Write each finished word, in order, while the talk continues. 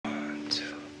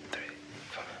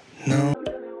No.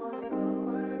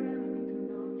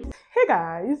 Hey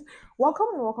guys, welcome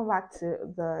and welcome back to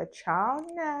the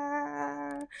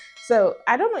channel. So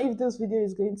I don't know if this video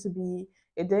is going to be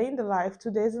a day in the life,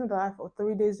 2 days in the life, or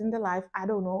 3 days in the life. I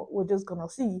don't know. We're just gonna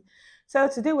see. So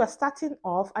today we're starting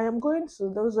off. I am going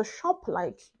to there was a shop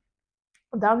like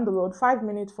down the road, 5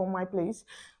 minutes from my place,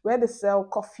 where they sell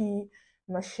coffee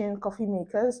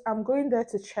makers. I'm going there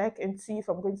to check and see if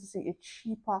I'm going to see a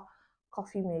cheaper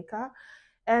coffee maker.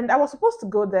 And I was supposed to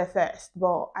go there first,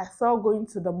 but I thought going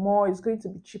to the mall is going to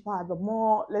be cheaper at the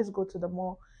mall. Let's go to the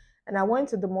mall. And I went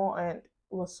to the mall and it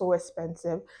was so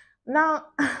expensive. Now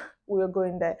we're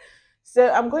going there.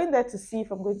 So I'm going there to see if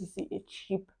I'm going to see a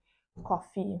cheap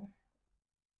coffee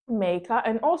maker.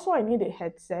 And also I need a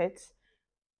headset.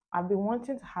 I've been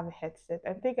wanting to have a headset.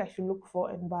 I think I should look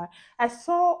for and buy. I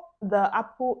saw the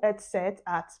Apple headset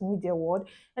at Media World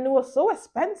and it was so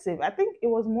expensive. I think it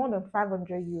was more than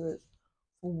 500 euros.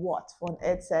 For what? For an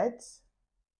headset?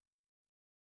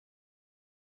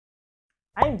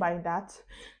 I ain't buying that.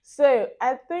 So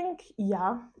I think,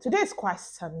 yeah, today is quite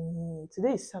sunny.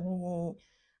 Today is sunny.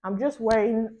 I'm just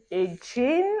wearing a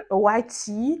jean, a white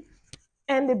tee,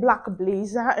 and a black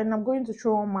blazer, and I'm going to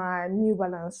throw on my New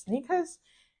Balance sneakers.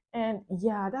 And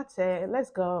yeah, that's it. Let's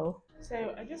go.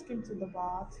 So I just came to the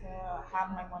bar to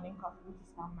have my morning coffee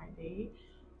to start my day.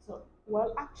 So,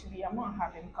 well, actually, I'm not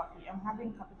having coffee. I'm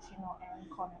having cappuccino and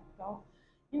cornetto.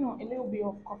 You know, a little bit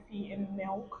of coffee and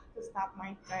milk to start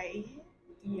my day.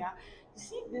 Yeah. You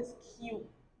see these cute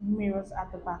mirrors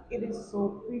at the back? It is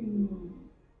so pretty.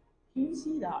 Can you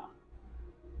see that?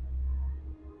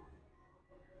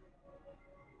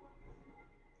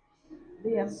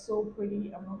 They are so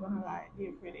pretty. I'm not gonna lie,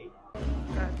 they're pretty.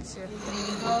 That's it.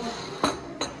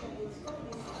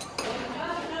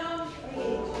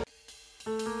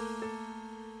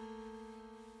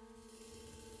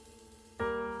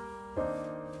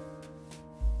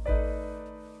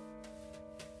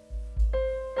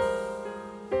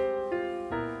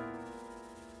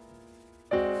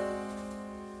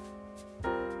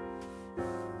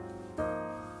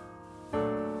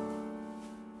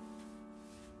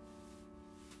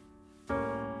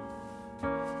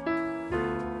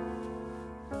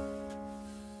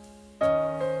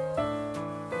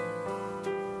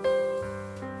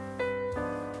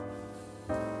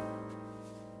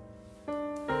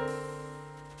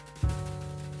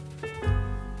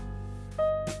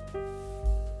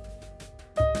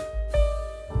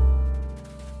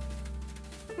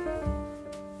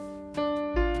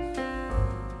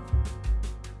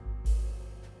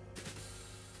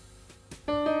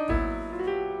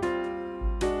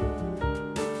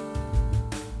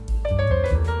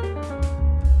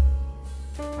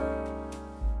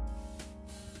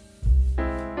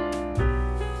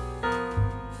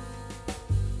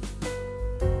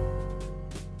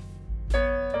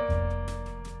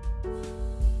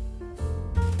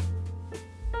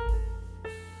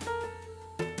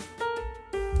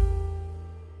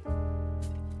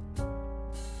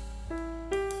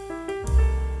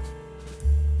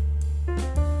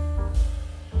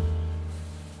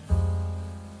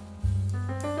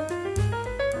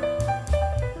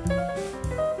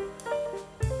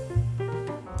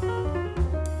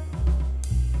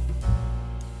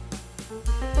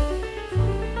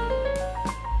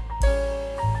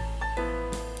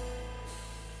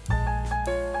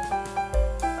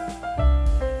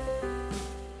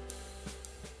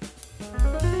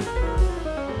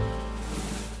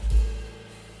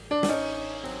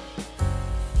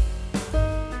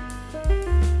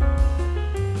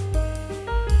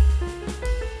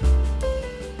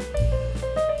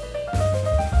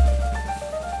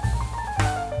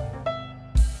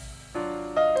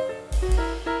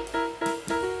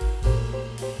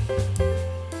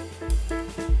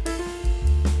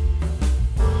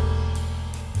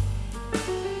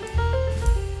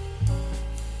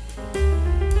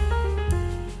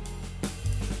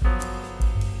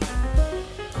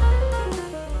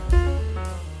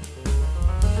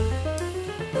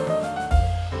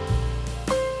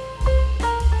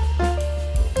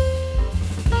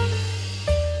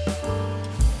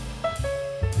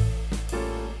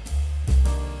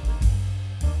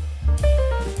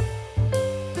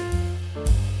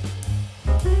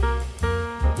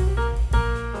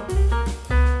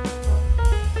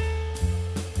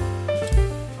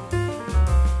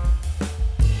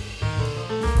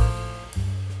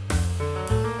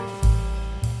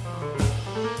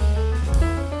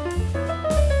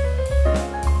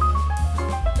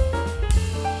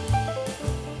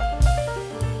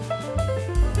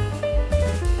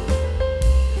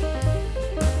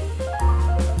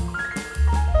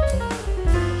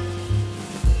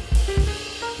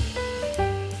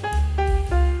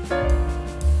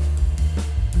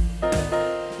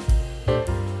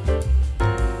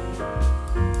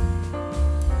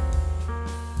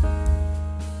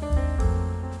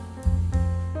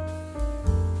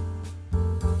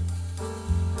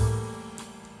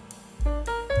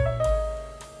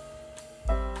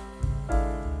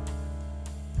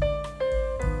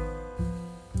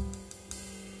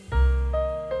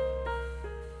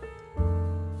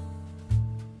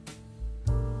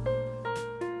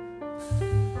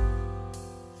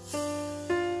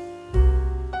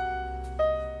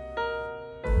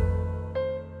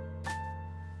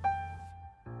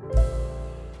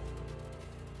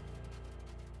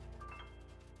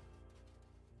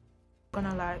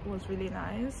 Gonna lie, it was really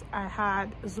nice. I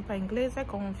had super inglese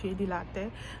con fiedi latte.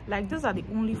 Like, those are the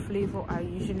only flavor I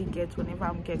usually get whenever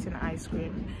I'm getting ice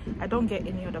cream. I don't get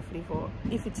any other flavor.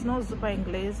 If it's not super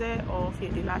inglese or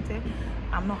fiedi latte,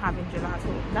 I'm not having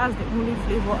gelato. That's the only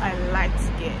flavor I like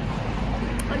to get,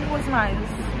 and it was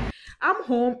nice. I'm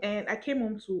home and I came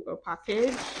home to a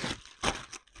package.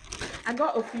 I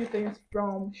got a few things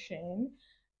from Shane.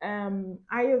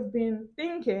 I have been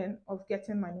thinking of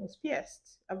getting my nose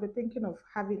pierced. I've been thinking of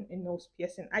having a nose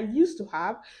piercing. I used to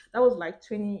have, that was like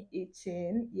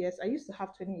 2018. Yes, I used to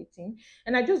have 2018,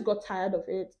 and I just got tired of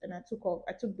it, and I took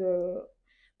the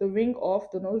ring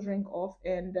off, the nose ring off,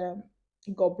 and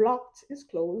it got blocked. It's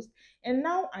closed, and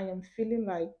now I am feeling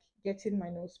like getting my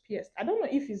nose pierced. I don't know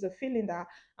if it's a feeling that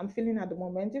I'm feeling at the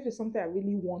moment. If it's something I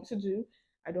really want to do,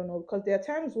 I don't know, because there are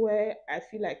times where I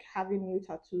feel like having new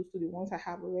tattoos to the ones I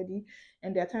have already,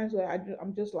 and there are times where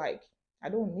I'm just like, I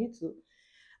don't need to.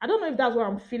 I don't know if that's what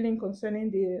I'm feeling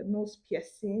concerning the nose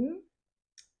piercing.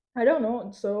 I don't know.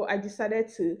 So I decided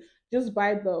to just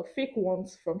buy the fake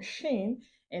ones from Shane,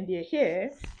 and they're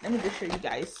here. Let me just show you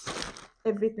guys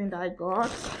everything that I got.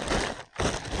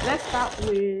 Let's start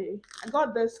with, I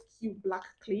got this cute black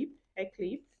clip, hair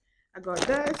clip. I got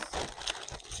this.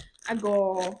 I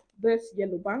got this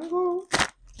yellow bangle.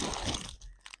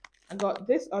 I got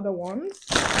this other ones.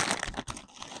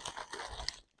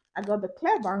 I got the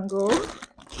clear bangle.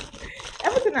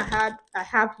 Everything I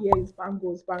have here is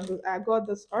bangles. I got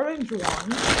this orange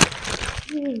one.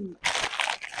 Ooh.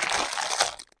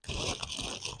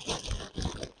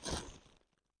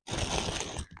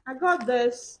 I got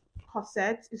this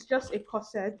corset. It's just a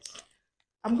corset.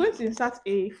 I'm going to insert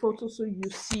a photo so you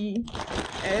see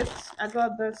it. I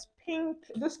got this pink,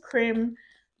 this cream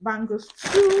bangles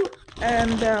too,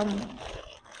 and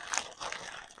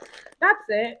that's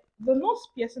it. The nose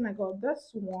piercing, I got this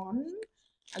one.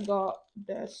 I got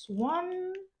this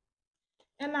one,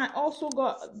 and I also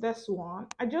got this one.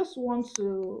 I just want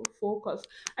to focus.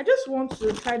 I just want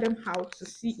to try them out to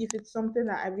see if it's something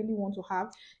that I really want to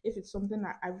have, if it's something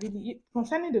that I really,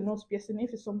 concerning the nose piercing,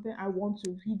 if it's something I want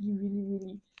to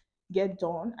really get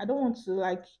done. I don't want to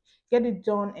like get it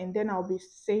done and then I'll be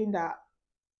saying that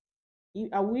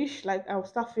I wish, like I'll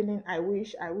start feeling I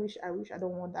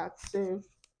don't want that. So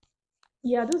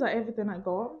yeah, those are everything I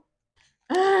got.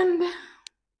 And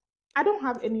I don't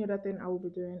have any other thing I will be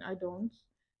doing.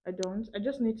 I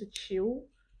just need to chill,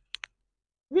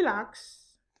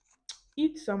 relax,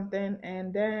 eat something,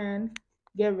 and then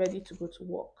get ready to go to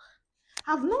work.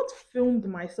 I've not filmed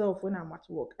myself when I'm at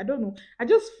work. I don't know. I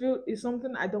just feel it's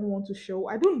something I don't want to show.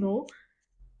 I don't know.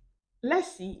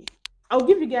 Let's see. I'll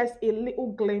give you guys a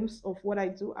little glimpse of what I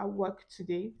do at work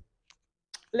today.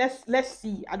 Let's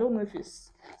see. I don't know if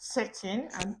it's certain.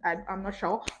 I'm not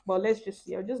sure, but let's just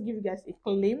see. I'll just give you guys a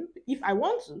glimpse if I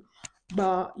want to.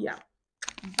 But yeah,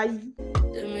 bye.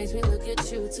 That makes me look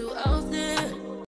at you too often.